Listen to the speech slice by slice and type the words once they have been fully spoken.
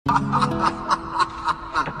You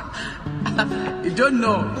don't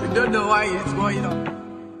know why it's going on.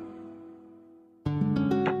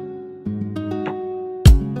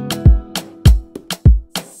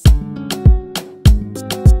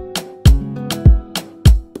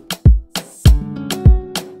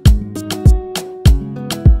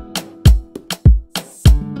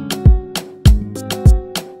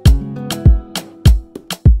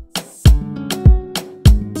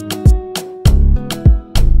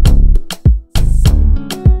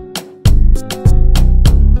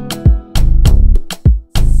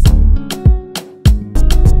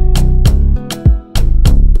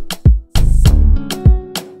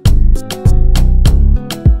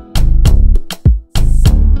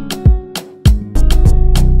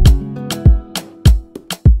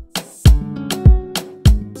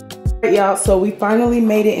 Y'all, so we finally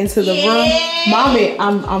made it into the room. Mommy,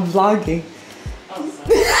 I'm vlogging.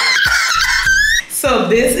 So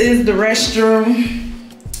this is the restroom.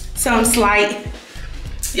 Some slight.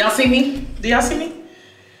 Y'all see me? Do y'all see me?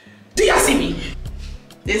 Do y'all see me?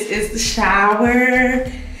 This is the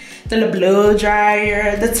shower, the blow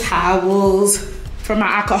dryer, the towels. For my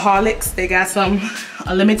alcoholics, they got some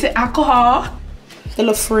unlimited alcohol. The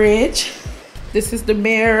little fridge. This is the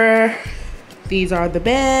mirror. These are the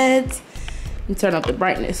beds. And turn up the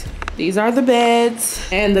brightness. These are the beds.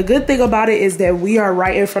 And the good thing about it is that we are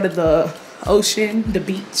right in front of the ocean, the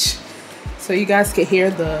beach. So you guys can hear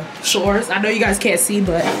the shores. I know you guys can't see,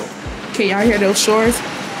 but can y'all hear those shores?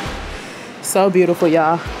 So beautiful,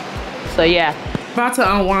 y'all. So yeah, about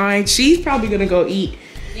to unwind. She's probably gonna go eat.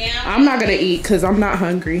 Yeah. I'm not gonna eat because I'm not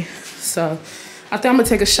hungry. So I think I'm gonna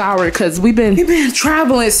take a shower because we've been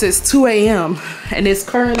traveling since 2 a.m. and it's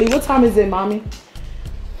currently, what time is it, Mommy?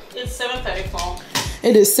 It's 7:34.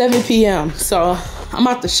 It is 7 p.m. So I'm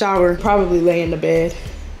about to shower, probably lay in the bed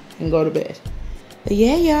and go to bed. But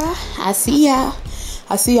yeah, y'all, I see y'all.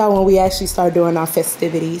 I see y'all when we actually start doing our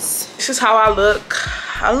festivities. This is how I look.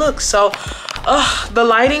 I look so, the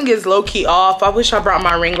lighting is low-key off. I wish I brought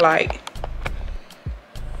my ring light.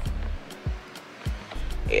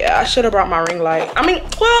 Yeah, I should have brought my ring light. I mean,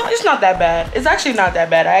 well, it's not that bad. It's actually not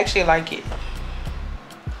that bad. I actually like it.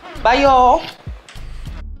 Bye, y'all.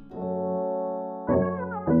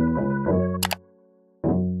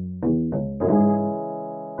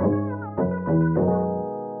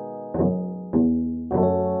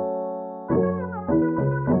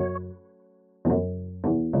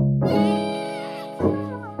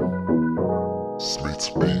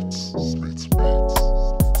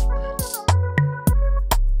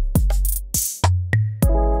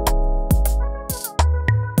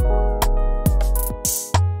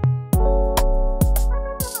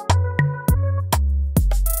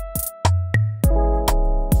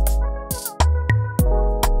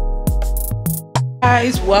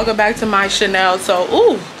 Guys, welcome back to my Chanel. So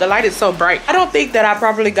ooh, the light is so bright. I don't think that I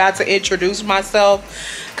probably got to introduce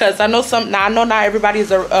myself because I know not everybody is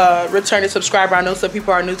a returning subscriber. I know some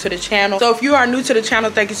people are new to the channel. So if you are new to the channel,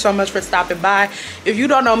 thank you so much for stopping by. If you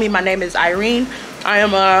don't know me, my name is Irene. I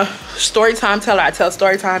am a story time teller. I tell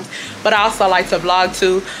story times, but I also like to vlog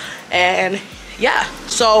too. And yeah,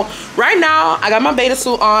 so right now I got my beta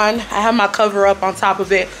suit on. I have my cover up on top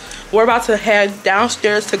of it. We're about to head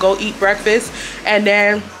downstairs to go eat breakfast, and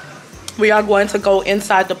then we are going to go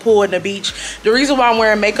inside the pool and the beach. The reason why I'm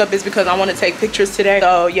wearing makeup is because I want to take pictures today.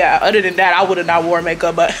 So yeah, other than that, I would have not worn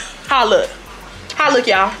makeup, but how I look? How I look,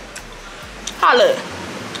 y'all? How I look?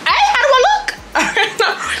 Hey, how do I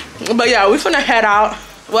look? But yeah, we're finna head out.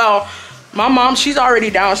 Well, my mom, she's already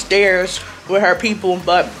downstairs with her people,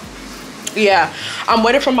 but yeah, I'm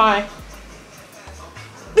waiting for my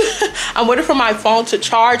phone to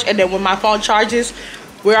charge, and then when my phone charges,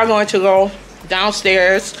 we are going to go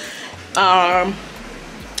downstairs.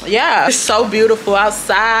 Yeah, it's so beautiful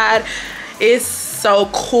outside. It's so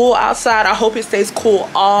cool outside. I hope it stays cool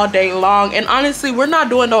all day long. And honestly, we're not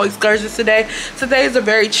doing no excursions today. Today is a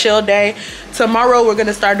very chill day. Tomorrow we're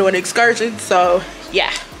gonna start doing excursions, so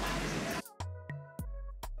yeah.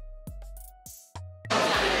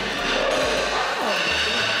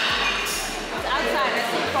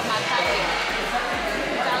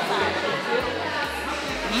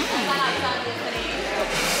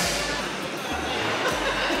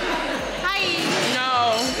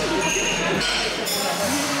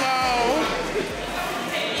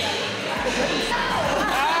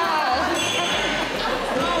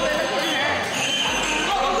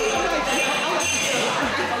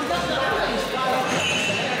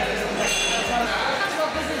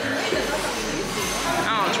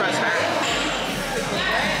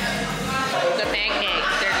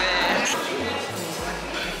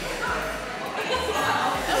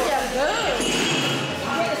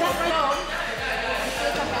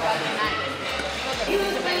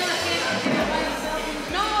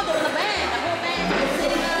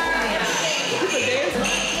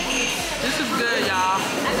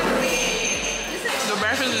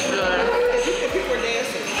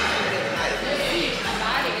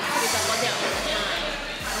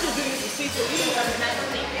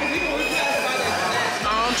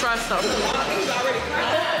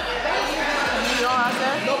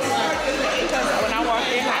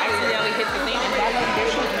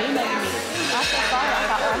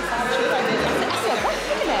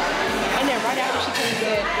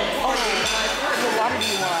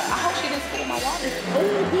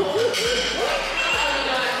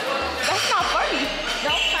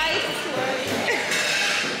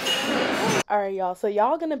 Alright, y'all. So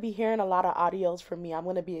y'all gonna be hearing a lot of audios from me. I'm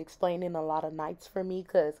gonna be explaining a lot of nights for me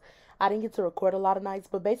because I didn't get to record a lot of nights.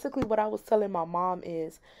 But basically what I was telling my mom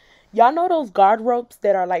is, y'all know those guard ropes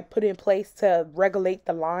that are like put in place to regulate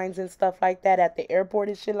the lines and stuff like that at the airport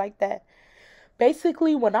and shit like that?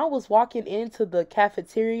 Basically, when I was walking into the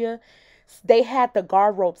cafeteria, they had the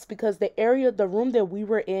guard ropes because the room that we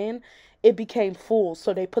were in, it became full.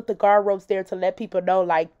 So they put the guard ropes there to let people know,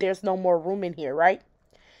 like, there's no more room in here, right?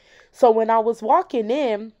 So when I was walking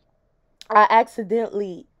in, I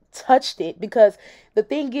accidentally touched it because the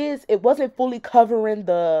thing is, it wasn't fully covering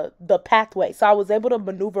the pathway. So I was able to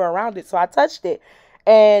maneuver around it. So I touched it.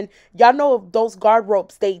 And y'all know those guard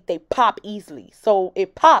ropes, they pop easily. So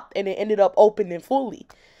it popped and it ended up opening fully.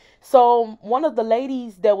 So one of the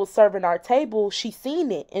ladies that was serving our table, she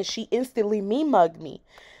seen it and she instantly me-mugged me.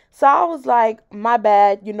 So I was like, my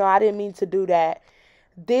bad, you know, I didn't mean to do that.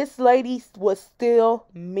 This lady was still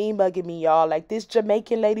me-mugging me, y'all. Like, this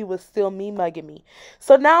Jamaican lady was still me-mugging me.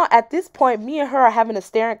 So now at this point, me and her are having a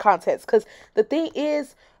staring contest. Because the thing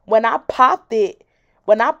is, when I popped it,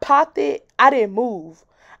 I didn't move.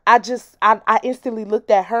 I instantly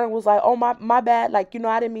looked at her and was like, oh, my bad. Like, you know,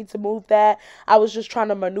 I didn't mean to move that. I was just trying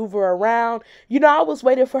to maneuver around. You know, I was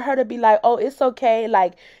waiting for her to be like, oh, it's okay.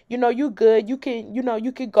 Like, you know, you good. You can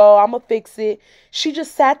go. I'm going to fix it. She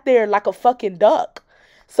just sat there like a fucking duck.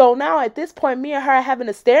 So now at this point, me and her are having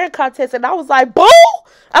a staring contest. And I was like, boo!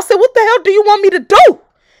 I said, what the hell do you want me to do?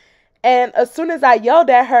 And as soon as I yelled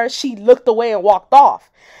at her, she looked away and walked off.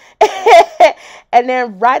 And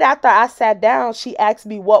then right after I sat down, she asked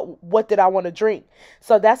me what did I want to drink.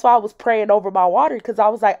 So that's why I was praying over my water, because I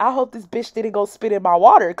was like, I hope this bitch didn't go spit in my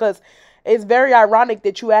water, because it's very ironic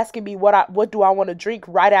that you asking me what do I want to drink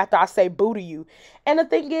right after I say boo to you. And the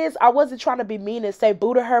thing is, I wasn't trying to be mean and say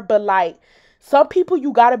boo to her, but like, some people,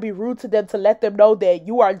 you gotta be rude to them to let them know that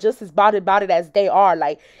you are just as about it as they are.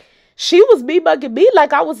 Like, she was me-mugging me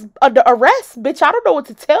like I was under arrest. Bitch, I don't know what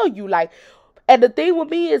to tell you. Like, and the thing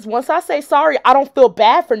with me is, once I say sorry, I don't feel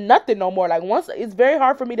bad for nothing no more. Like, once, it's very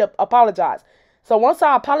hard for me to apologize. So once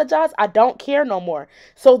I apologize, I don't care no more.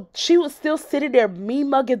 So she was still sitting there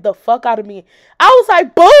me-mugging the fuck out of me. I was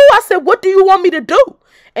like, boo! I said, what do you want me to do?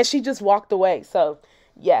 And she just walked away. So,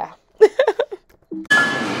 yeah.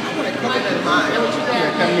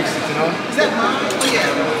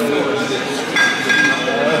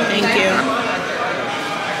 Thank you.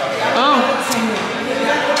 Oh.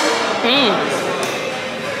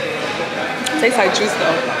 Tastes like juice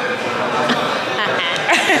though.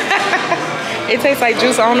 It tastes like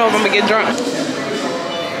juice. I don't know if I'm gonna get drunk.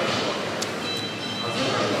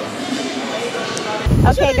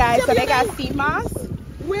 Okay guys, so they got sea moss.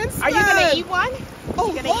 Are you gonna eat one? Oh,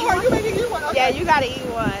 are you making you one? Okay. Yeah, you gotta eat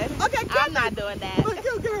one. Okay, I'm not doing that. Well,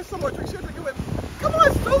 give her some more drinks. Come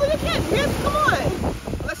on, Susan, you can't miss. Come on.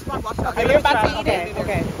 Let's talk about Okay, you're about to eat it.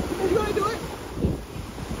 Okay. You want to do it?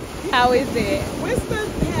 How is it? Winston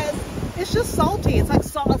it's just salty. It's like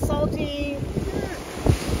salty.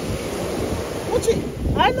 What you?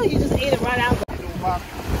 I know you just ate it right out.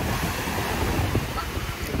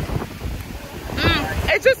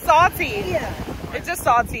 It's just salty. Yeah. It's just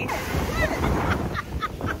salty.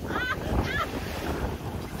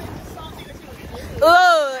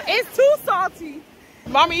 Ugh, it's too salty.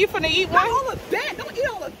 Mommy, you finna eat one? Not all of that. Don't eat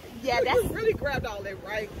all of. Yeah, you really grabbed all that,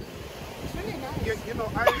 right? It's really nice. You know,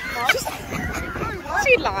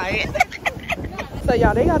 she lied. So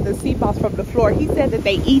y'all, they got the sea moss from the floor. He said that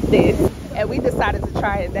they eat this, and we decided to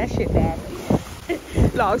try it. That shit bad.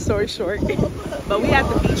 Long story short, but we at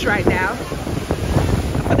the beach right now.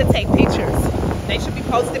 I'm gonna take pictures. They should be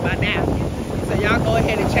posted by now. So y'all go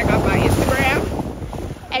ahead and check out my Instagram.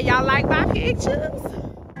 And y'all like my pictures?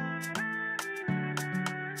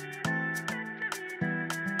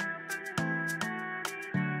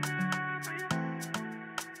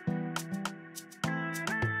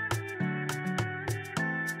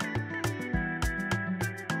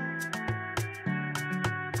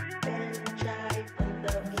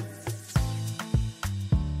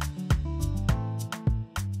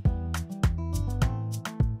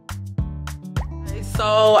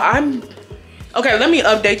 So okay, let me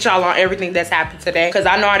update y'all on everything that's happened today, because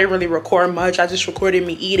I know I didn't really record much. I just recorded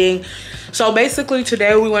me eating. So basically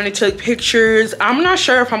today we went and took pictures. I'm not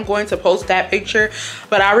sure if I'm going to post that picture,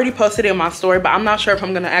 but I already posted it in my story, but I'm not sure if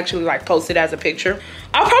I'm gonna actually like post it as a picture.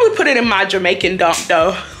 I'll probably put it in my Jamaican dump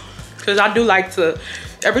though, because I do like to,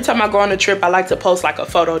 every time I go on a trip, I like to post like a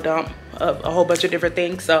photo dump of a whole bunch of different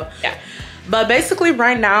things. So yeah. But basically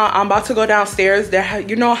right now I'm about to go downstairs. There,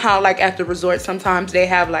 you know how like at the resort sometimes they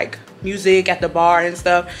have like music at the bar and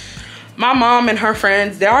stuff. My mom and her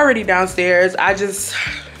friends, they're already downstairs. I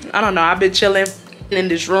I don't know, I've been chilling in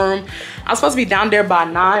this room. I'm supposed to be down there by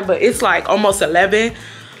 9, but it's like almost 11.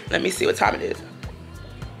 Let me see what time it is.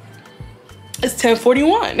 It's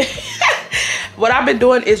 10:41. What I've been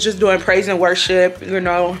doing is just doing praise and worship, you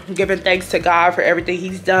know, giving thanks to God for everything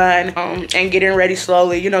he's done, and getting ready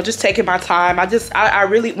slowly, you know, just taking my time. I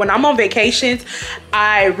really, when I'm on vacations,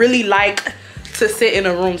 I really like to sit in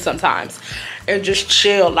a room sometimes and just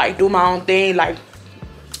chill, like do my own thing, like,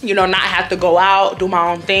 you know, not have to go out, do my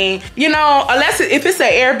own thing, you know, unless if it's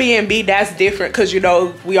an Airbnb, that's different, because, you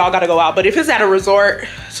know, we all gotta go out. But if it's at a resort,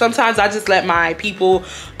 sometimes I just let my people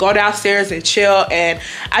go downstairs and chill, and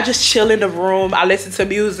I just chill in the room. I listen to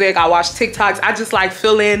music, I watch TikToks. I just like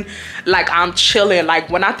feeling like I'm chilling. Like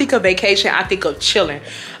when I think of vacation, I think of chilling.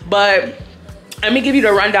 But let me give you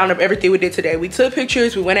the rundown of everything we did today. We took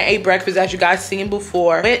pictures, we went and ate breakfast, as you guys seen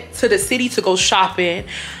before. Went to the city to go shopping.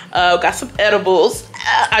 Got some edibles.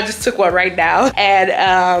 I just took one right now.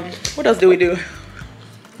 And what else did we do?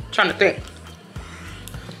 Trying to think.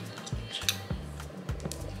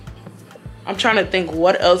 I'm trying to think,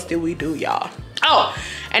 what else did we do, y'all? Oh,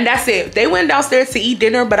 and that's it. They went downstairs to eat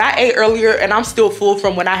dinner, but I ate earlier and I'm still full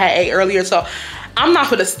from when I had ate earlier. So I'm not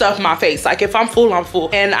gonna stuff my face. Like if I'm full, I'm full.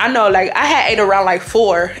 And I know, like I had ate around like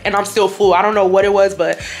 4 and I'm still full. I don't know what it was,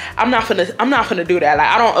 but I'm not gonna do that. Like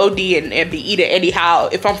I don't OD and be eating anyhow.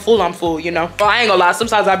 If I'm full, I'm full, you know. Well, I ain't gonna lie,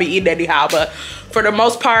 sometimes I be eating anyhow, but for the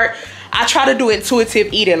most part, I try to do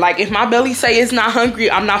intuitive eating. Like if my belly say it's not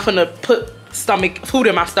hungry, I'm not gonna put food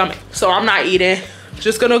in my stomach. So I'm not eating.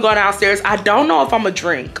 Just gonna go downstairs. I don't know if I'm gonna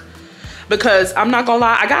drink, because I'm not gonna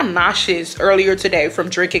lie, I got nauseous earlier today from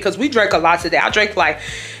drinking, because we drank a lot today. I drank like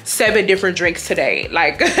 7 different drinks today.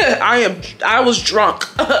 Like I was drunk.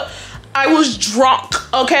 I was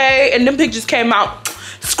drunk, okay? And them pictures came out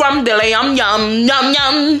scrumdiddly yum yum yum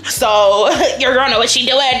yum. So your girl know what she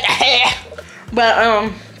doing. But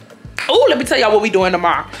oh, let me tell y'all what we doing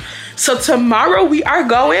tomorrow. So tomorrow we are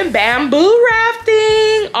going bamboo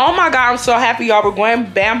rafting. Oh my God, I'm so happy, y'all. We're going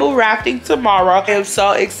bamboo rafting tomorrow. I'm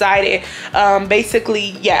so excited.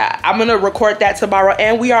 Basically, yeah, I'm gonna record that tomorrow.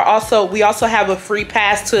 And we also have a free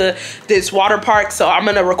pass to this water park, so I'm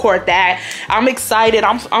gonna record that. I'm excited.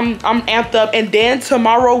 I'm amped up. And then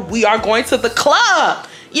tomorrow we are going to the club.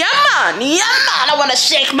 Yeah man, I wanna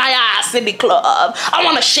shake my ass in the club. I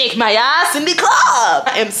wanna shake my ass in the club.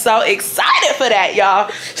 I am so excited for that, y'all.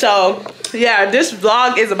 So yeah, this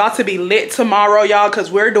vlog is about to be lit tomorrow, y'all,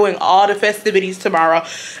 because we're doing all the festivities tomorrow.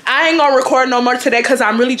 I ain't gonna record no more today, because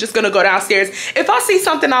I'm really just gonna go downstairs. If I see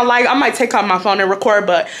something I like, I might take out my phone and record,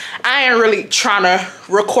 but I ain't really trying to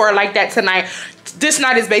record like that tonight. This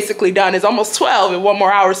night is basically done. It's almost 12 in 1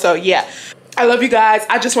 more hour, so yeah. I love you guys.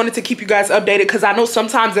 I just wanted to keep you guys updated, because I know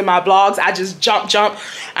sometimes in my vlogs I just jump.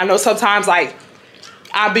 I know sometimes like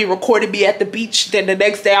I'll be recording me at the beach, then the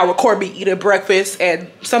next day I'll record me eating breakfast.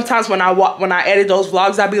 And sometimes when I edit those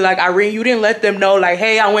vlogs, I'll be like, Irene, you didn't let them know, like,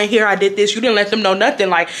 hey, I went here, I did this. You didn't let them know nothing.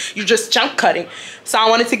 Like, you just jump cutting. So I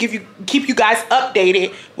wanted to keep you guys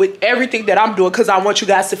updated with everything that I'm doing, because I want you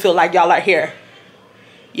guys to feel like y'all are here.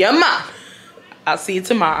 Yeah, ma. I'll see you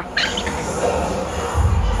tomorrow.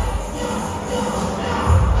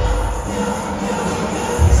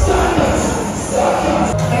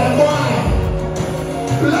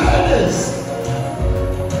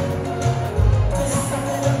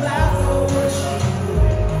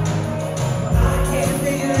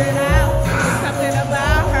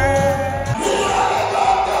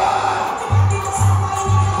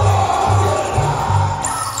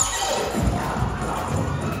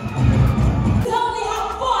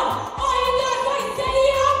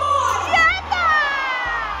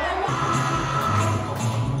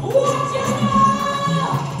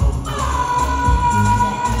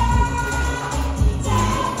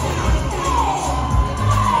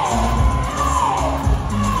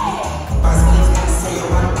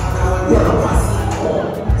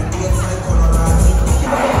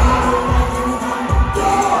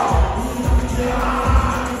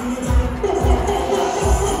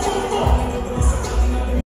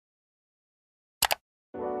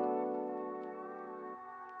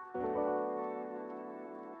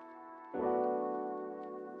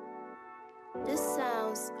 This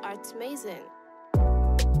sounds art-amazing.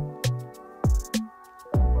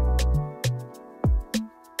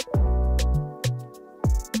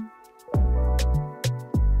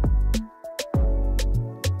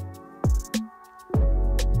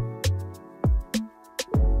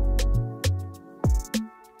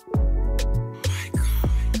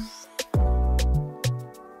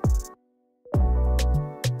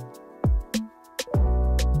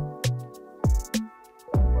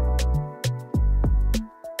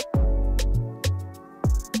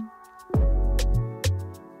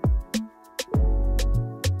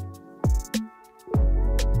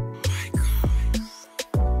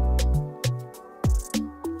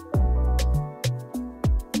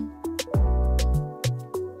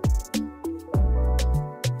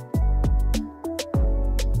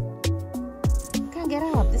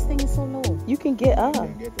 can get up.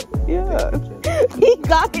 Yeah. He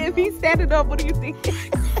got him. He's standing up. What do you think?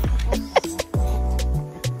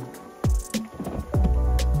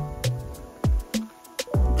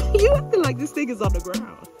 You acting like this thing is on the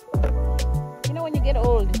ground. You know, when you get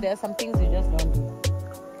old, there's some things you just don't do.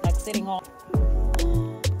 Like sitting on.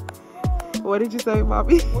 What did you say,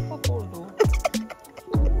 Mommy? What's that cold do?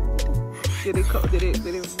 Did it cold?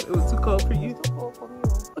 It was too cold for you? Too cold for me.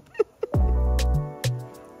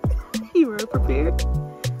 You weren't prepared? I'm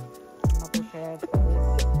not prepared for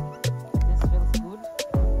this. This feels good.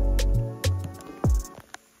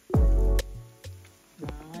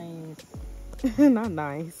 Nice. Not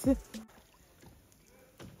nice.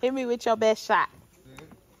 Hit me with your best shot.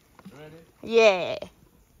 Ready? Yeah.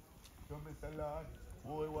 So, Mr. Lord,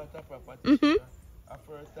 boy, what a property. A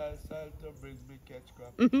fertile soil to brings me catch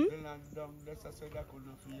crop. The land down, that's a said I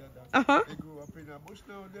couldn't fear that. They grew up in a bush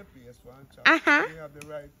now, they place one chop. They have the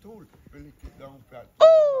right tool, we lick it down flat.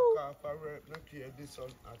 Ooh. Car for work, not care this on.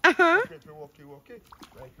 People walkie,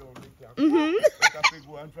 like how they clap. Like a big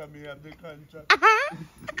one from me have the contract.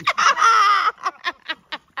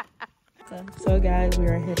 So guys, we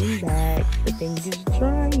are heading back. The thing is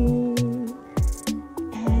drying.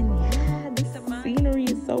 And yeah, this scenery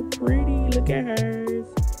is so pretty. Look at hers.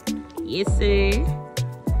 Yes, sir.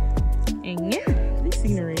 And yeah, this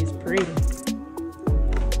scenery is pretty.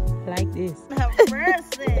 I like this. Have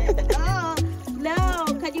mercy. Oh, no.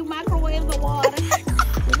 Can you microwave the water?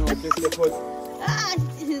 You know what this is? Ah,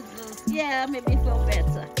 Jesus. Yeah, make me feel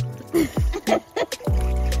better.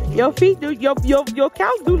 Your feet do, your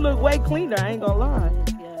cows do look way cleaner, I ain't gonna lie.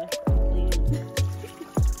 Yeah, please.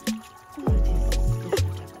 Oh, Jesus.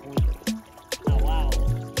 Oh, wow.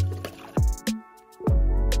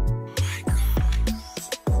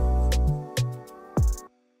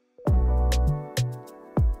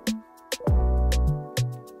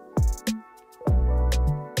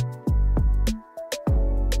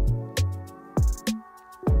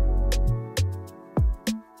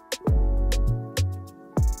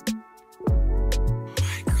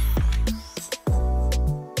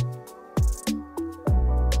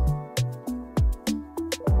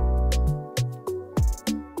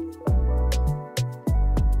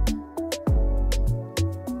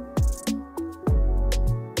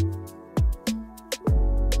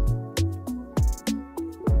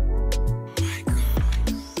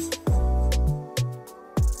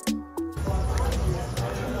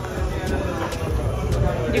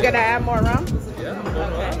 You gonna add more rum? Yeah, I'm going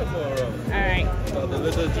to add more rum. Alright. So the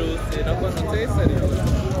little juice, you're not going to taste it.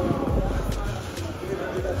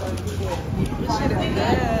 Shit is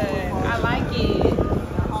good. I like it.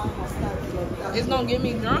 It's gonna get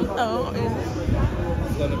me drunk though, is it?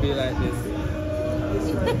 It's going to be like this.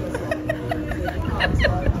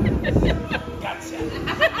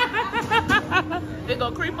 It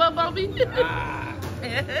gonna creep up on me? Need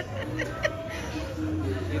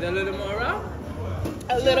a little more rum?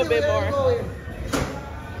 A little bit more.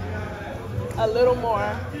 A little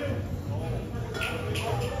more.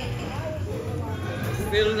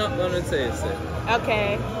 Still not going to taste it.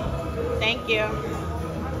 Okay. Thank you.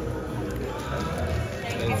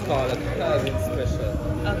 It's called a cousin special.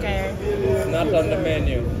 Okay. It's not on the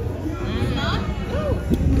menu.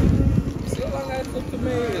 See how long I took to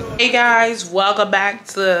make it? Hey guys, welcome back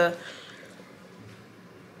to...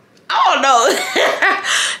 I don't know.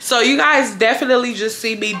 So you guys definitely just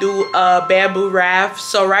see me do a bamboo raft.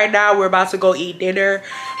 So right now we're about to go eat dinner.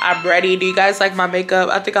 I'm ready. Do you guys like my makeup?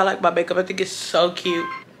 I think I like my makeup. I think it's so cute.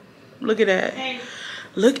 Look at that.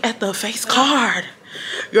 Look at the face card.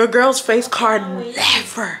 Your girl's face card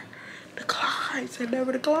never declines. It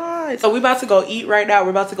never declines. So we about to go eat right now. We're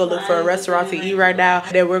about to go look for a restaurant to eat right now.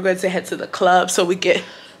 And then we're going to head to the club so we can...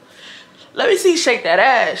 Let me see, shake that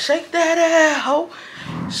ass. Shake that ass, ho.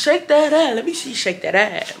 Shake that ass. Let me see, shake that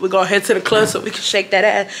ass. We're going to head to the club so we can shake that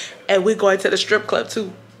ass. And we're going to the strip club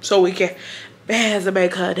too. So we can, man's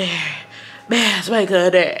make her there. Man's make her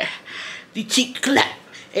there. The cheek clap.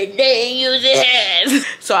 And then use your hands.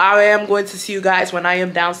 So I am going to see you guys when I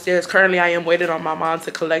am downstairs. Currently, I am waiting on my mom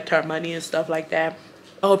to collect her money and stuff like that.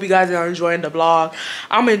 I hope you guys are enjoying the vlog.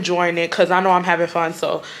 I'm enjoying it because I know I'm having fun.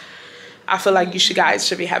 So I feel like you guys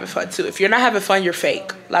should be having fun too. If you're not having fun, you're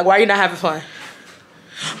fake. Like, why are you not having fun?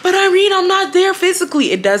 But Irene, I'm not there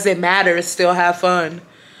physically. It doesn't matter. Still have fun.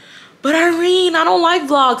 But Irene, I don't like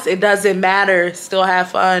vlogs. It doesn't matter. Still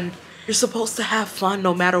have fun. You're supposed to have fun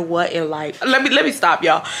no matter what in life. Let me stop,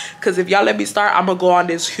 y'all. Because if y'all let me start, I'm going to go on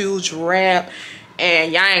this huge rant.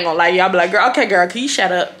 And y'all ain't going to like, y'all be like, girl, okay, girl, can you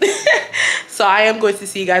shut up? So I am going to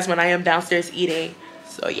see you guys when I am downstairs eating.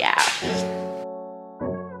 So yeah.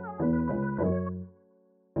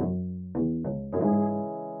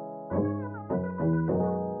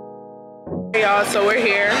 Hey y'all, so we're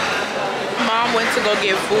here. Mom went to go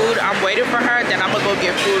get food. I'm waiting for her, then I'm gonna go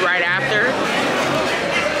get food right after.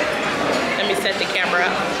 Let me set the camera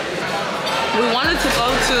up. We wanted to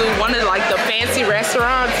go to one of like the fancy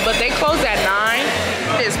restaurants, but they close at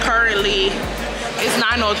 9. It's currently, it's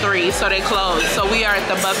 9:03, so they closed. So we are at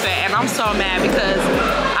the buffet, and I'm so mad because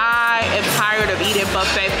I am tired of eating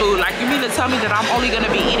buffet food. Like, you mean to tell me that I'm only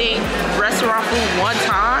gonna be eating restaurant food one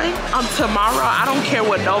time? Tomorrow, I don't care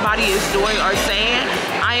what nobody is doing or saying.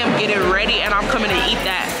 I am getting ready and I'm coming to eat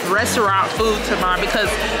that restaurant food tomorrow because,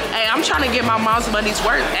 hey, I'm trying to get my mom's money's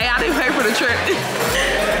worth. Hey, I didn't pay for the trip.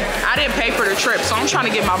 I didn't pay for the trip, so I'm trying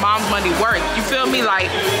to get my mom's money worth. You feel me? Like,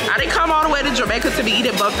 I didn't come all the way to Jamaica to be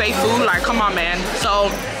eating buffet food. Like, come on, man. So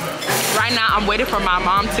right now, I'm waiting for my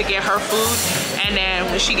mom to get her food. And then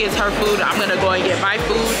when she gets her food, I'm gonna go and get my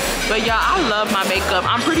food. But y'all, I love my makeup.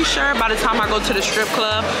 I'm pretty sure by the time I go to the strip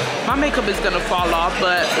club, my makeup is gonna fall off.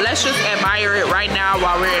 But let's just admire it right now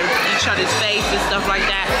while we're in each other's face and stuff like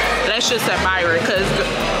that. Let's just admire it, cause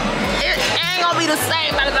it ain't gonna be the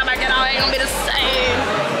same by the time I get out. It ain't gonna be the same.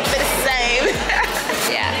 Be the same.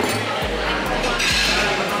 Yeah.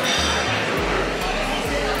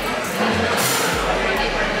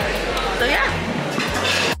 So yeah.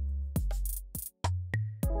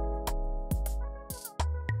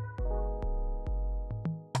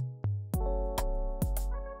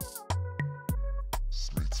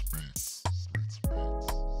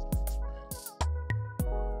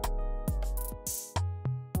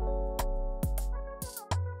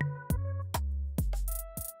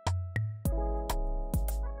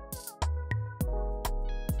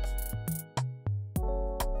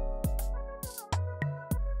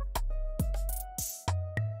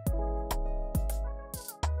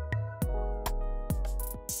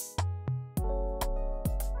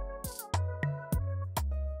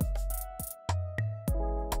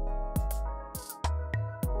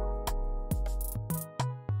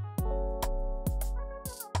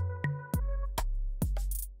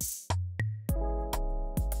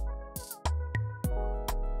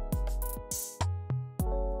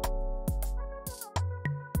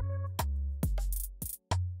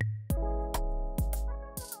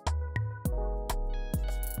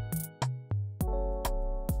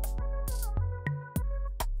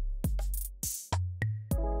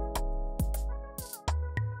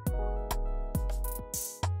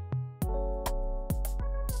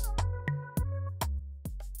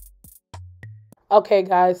 Okay,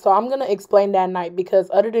 guys, so I'm going to explain that night because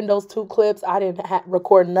other than those 2 clips, I didn't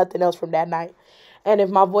record nothing else from that night. And if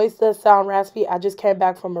my voice does sound raspy, I just came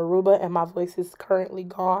back from Aruba and my voice is currently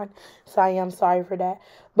gone. So I am sorry for that.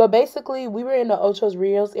 But basically, we were in the Ochos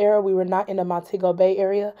Rios area. We were not in the Montego Bay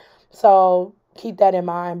area. So keep that in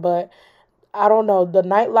mind. But I don't know. The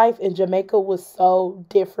nightlife in Jamaica was so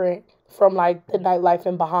different from like the nightlife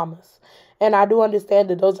in Bahamas. And I do understand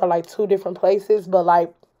that those are like 2 different places. But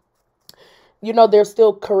like, you know, they're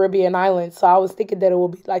still Caribbean islands. So I was thinking that it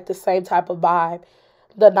would be like the same type of vibe.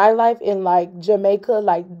 The nightlife in like Jamaica,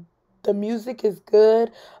 like the music is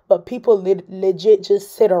good, but people legit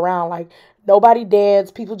just sit around. Like nobody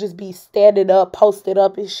dance. People just be standing up, posted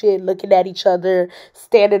up and shit, looking at each other,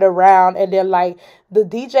 standing around. And then like the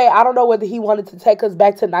DJ, I don't know whether he wanted to take us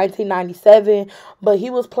back to 1997, but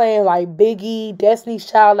he was playing like Biggie, Destiny's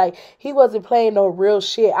Child. Like he wasn't playing no real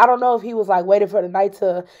shit. I don't know if he was like waiting for the night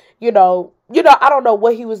to, you know, I don't know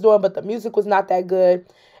what he was doing, but the music was not that good.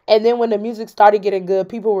 And then when the music started getting good,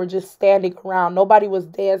 people were just standing around. Nobody was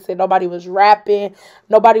dancing. Nobody was rapping.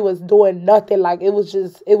 Nobody was doing nothing. Like, it was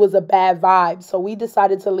a bad vibe. So we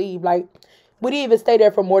decided to leave. Like, we didn't even stay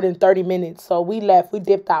there for more than 30 minutes. So we left. We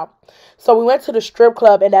dipped out. So we went to the strip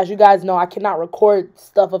club. And as you guys know, I cannot record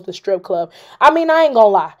stuff of the strip club. I mean, I ain't gonna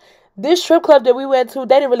lie. This strip club that we went to,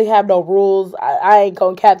 they didn't really have no rules. I ain't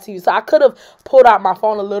gonna cap to you. So I could have pulled out my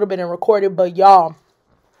phone a little bit and recorded. But y'all,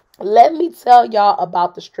 let me tell y'all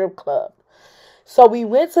about the strip club. So we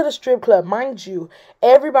went to the strip club. Mind you,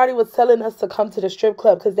 everybody was telling us to come to the strip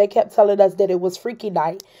club because they kept telling us that it was freaky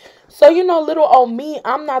night. So, you know, little old me,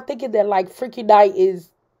 I'm not thinking that, like, freaky night is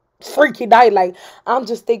freaky night. Like, I'm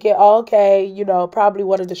just thinking, oh, okay, you know, probably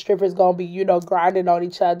one of the strippers gonna be, you know, grinding on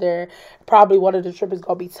each other. Probably one of the strippers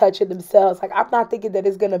gonna be touching themselves. Like, I'm not thinking that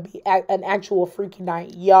it's gonna be an actual freaky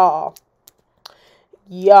night. Y'all.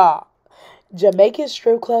 Jamaican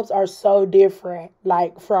strip clubs are so different,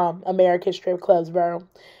 like, from American strip clubs, bro.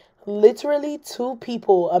 Literally 2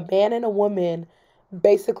 people, a man and a woman,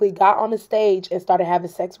 basically got on the stage and started having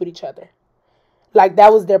sex with each other. Like,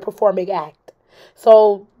 that was their performing act.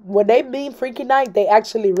 So, when they mean freaky night, they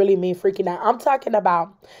actually really mean freaky night. I'm talking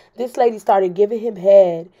about this lady started giving him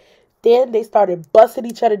head Then they started busting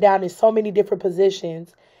each other down in so many different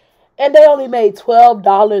positions. And they only made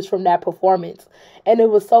 $12 from that performance. And it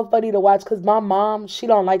was so funny to watch because my mom, she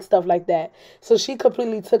don't like stuff like that. So she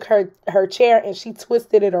completely took her chair and she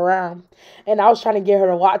twisted it around. And I was trying to get her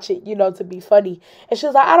to watch it, you know, to be funny. And she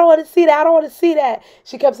was like, I don't want to see that. I don't want to see that.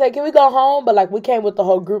 She kept saying, can we go home? But, like, we came with the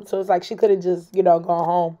whole group. So it's like she couldn't just, you know, go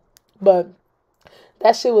home. But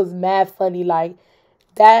that shit was mad funny. Like,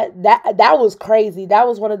 that was crazy. That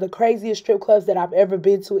was one of the craziest strip clubs that I've ever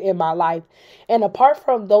been to in my life. And apart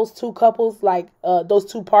from those two couples, like those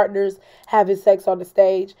two partners having sex on the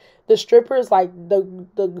stage, the strippers, like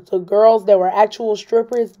the girls that were actual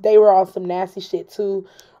strippers, they were on some nasty shit too.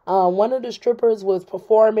 One of the strippers was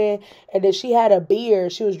performing, and then she had a beer.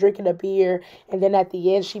 She was drinking a beer, and then at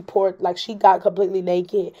the end, she got completely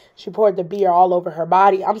naked. She poured the beer all over her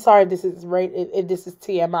body. I'm sorry if this is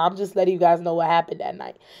TMI. I'm just letting you guys know what happened that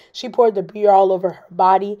night. She poured the beer all over her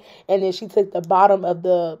body, and then she took the bottom of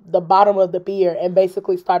the beer and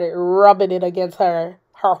basically started rubbing it against her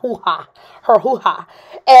hoo-ha.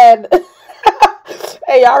 And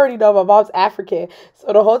hey, y'all already know my mom's African.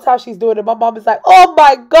 So the whole time she's doing it, my mom is like, oh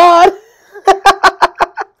my God.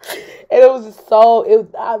 And it was just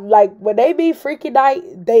like, when they mean freaky night,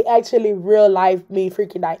 they actually real life mean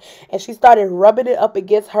freaky night. And she started rubbing it up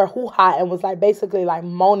against her hoo-ha and was like basically like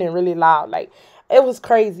moaning really loud. Like, it was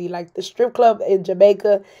crazy. Like, the strip club in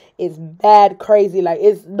Jamaica is bad crazy. Like,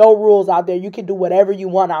 it's no rules out there. You can do whatever you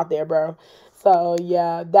want out there, bro. So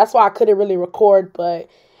yeah, that's why I couldn't really record, but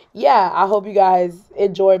yeah, I hope you guys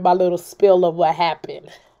enjoyed my little spill of what happened.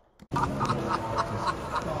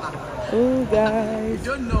 Oh, guys. You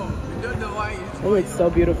don't know why it's It looks so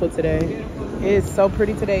beautiful today. It is so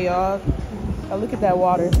pretty today, y'all. Oh, look at that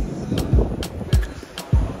water.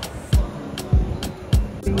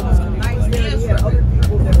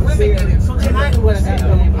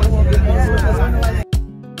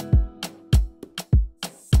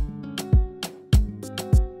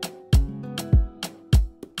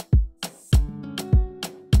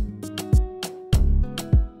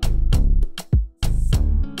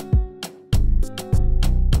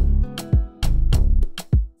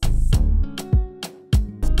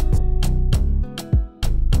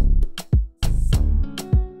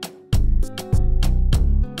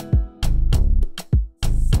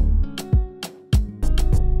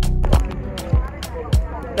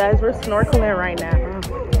 Guys, we're snorkeling right now. So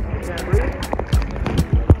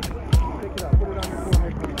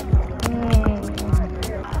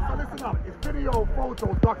listen up, it's video,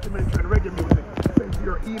 photos, documentary, and reggae music sent to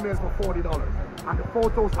your email for $40. And the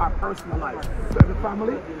photos are personalized. So every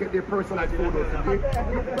family get their personalized photos. They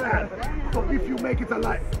look bad. So if you make it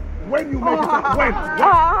alive, when you make it alive, when?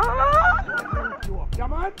 Yeah,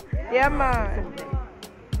 man? Yeah, man.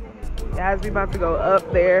 Guys, we about to go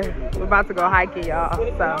up there. We're about to go hiking, y'all.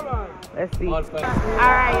 So, let's see. All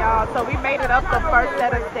right, y'all. So, we made it up the first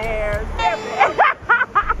set of stairs.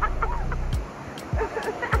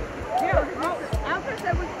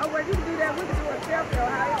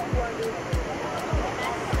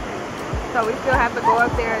 So, we still have to go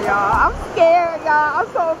up there, y'all. I'm scared, y'all. I'm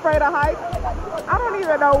so afraid of heights. I don't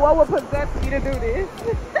even know what would possess me to do this.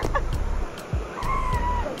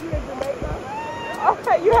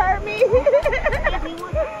 Okay, you heard me?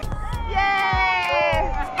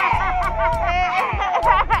 Yay!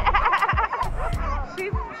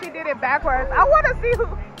 She did it backwards. I want to see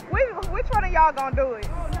which one of y'all gonna do it.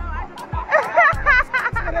 They're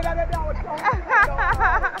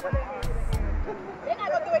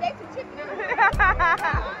not gonna do it. They too cheap now.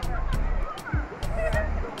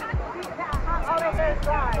 Oh, they very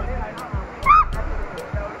dry.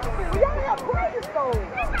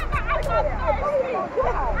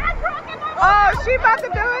 Oh, she about to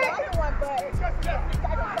do it?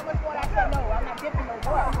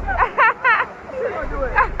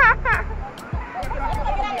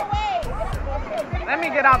 Let me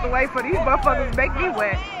get out the way for these motherfuckers make me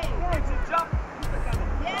wet.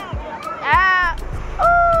 Ah,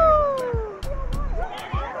 ooh.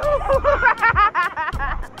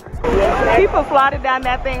 People floated down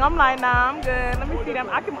that thing. I'm like, nah, I'm good. Let me see them.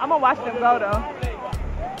 I'm gonna watch them go though.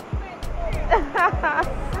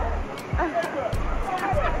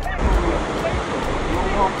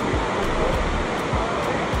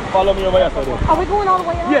 Follow me over here, sir. Are we going all the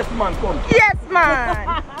way up? Yes, man, come. Yes,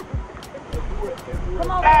 man.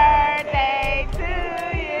 Come on. Birthday to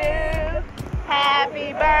you.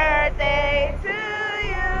 Happy birthday to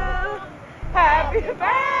you. Happy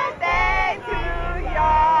birthday to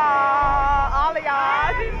y'all. All of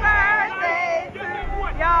y'all. Happy birthday to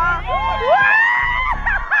y'all.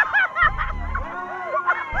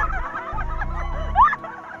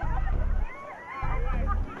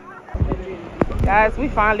 Guys, we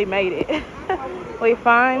finally made it. We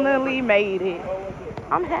finally made it.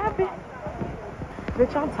 I'm happy.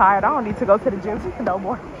 Bitch, I'm tired. I don't need to go to the gym no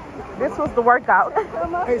more. This was the workout.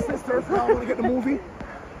 Hey, sisters, y'all want to get the movie?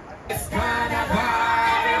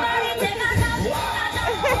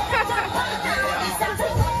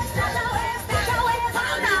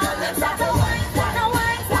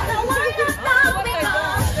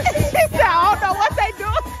 I don't know what they do.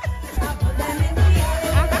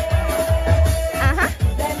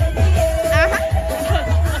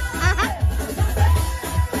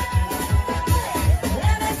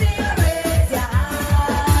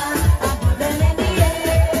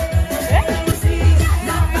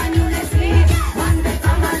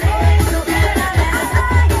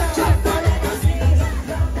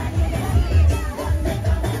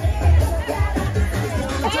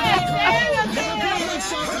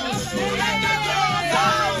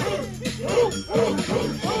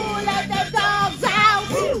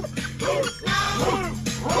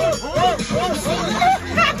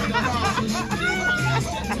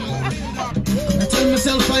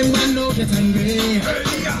 Myself, I'm man, no get angry.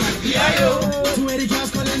 Two Eddie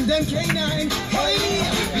girls calling them Kenyan.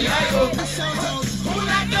 Shout out, who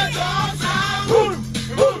let the dogs out?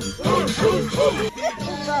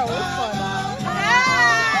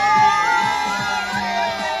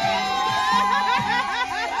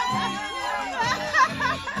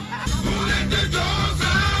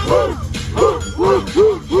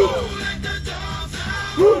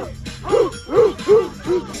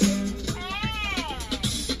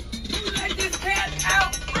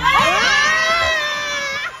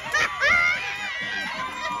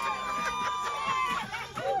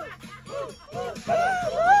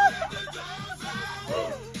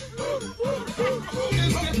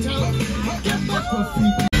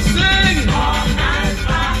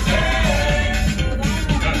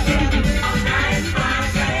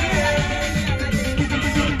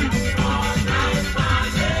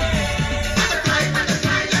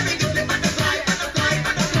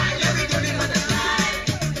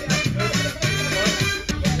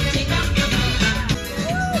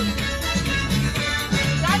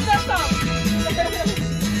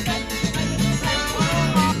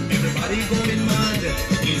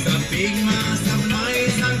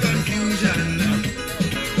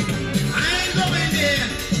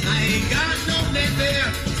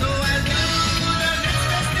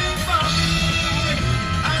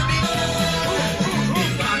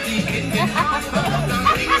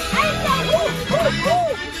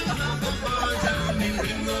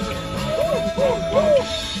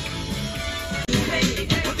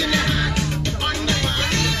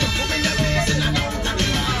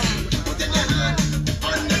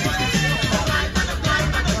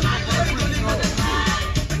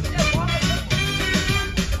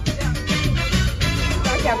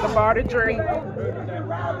 Bar to drink.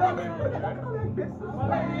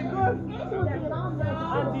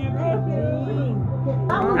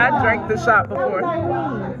 I drank the shot before.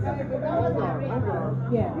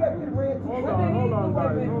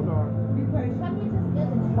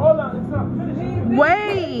 Hold on, it's not finished.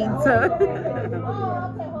 Wait.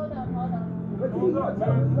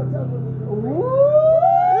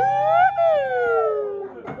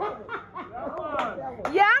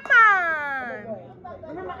 Yeah, man.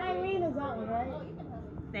 Remember Irene is on, right?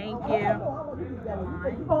 Thank you.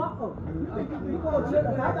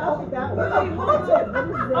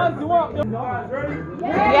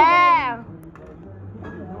 Yeah.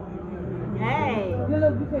 Hey.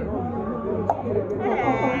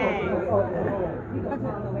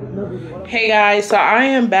 Hey guys, so I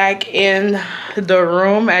am back in the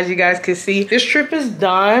room. As you guys can see, this trip is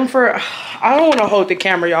done for, I don't want to hold the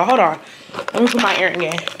camera, y'all. Hold on. Let me put my earring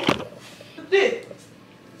in.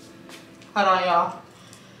 Hold on, y'all.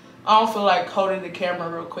 I don't feel like holding the camera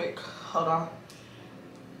real quick. Hold on.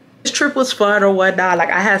 This trip was fun or whatnot.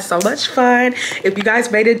 Like, I had so much fun. If you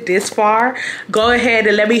guys made it this far, go ahead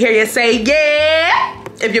and let me hear you say yeah.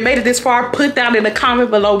 If you made it this far, put down in the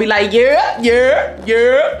comment below. Be like, yeah.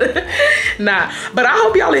 Nah, but I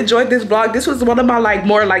hope y'all enjoyed this vlog. This was one of my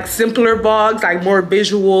more simpler vlogs, like more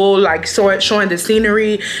visual, like showing the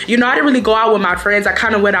scenery. You know, I didn't really go out with my friends. I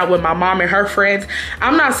kind of went out with my mom and her friends.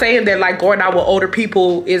 I'm not saying that like going out with older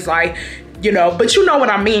people is like, you know, but you know what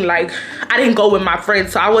I mean. Like, I didn't go with my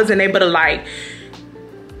friends, so I wasn't able to like,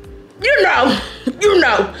 you know,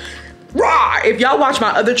 raw. If y'all watch my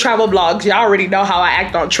other travel vlogs, y'all already know how I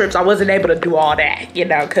act on trips. I wasn't able to do all that, you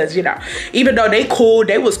know, because, you know, even though they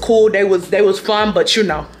was cool, they was fun, but you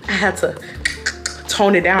know, I had to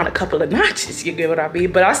tone it down a couple of notches, you get what I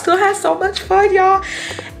mean? But I still had so much fun, y'all.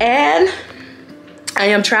 And I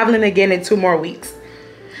am traveling again in 2 more weeks.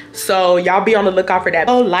 So y'all be on the lookout for that.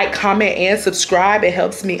 Oh, like, comment, and subscribe. It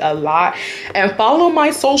helps me a lot. And follow my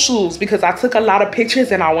socials because I took a lot of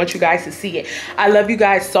pictures and I want you guys to see it. I love you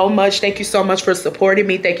guys so much. Thank you so much for supporting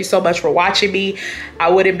me. Thank you so much for watching me. I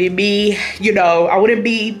wouldn't be me, you know, I wouldn't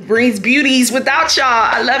be Breeze Beauties without y'all.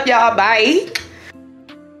 I love y'all. Bye.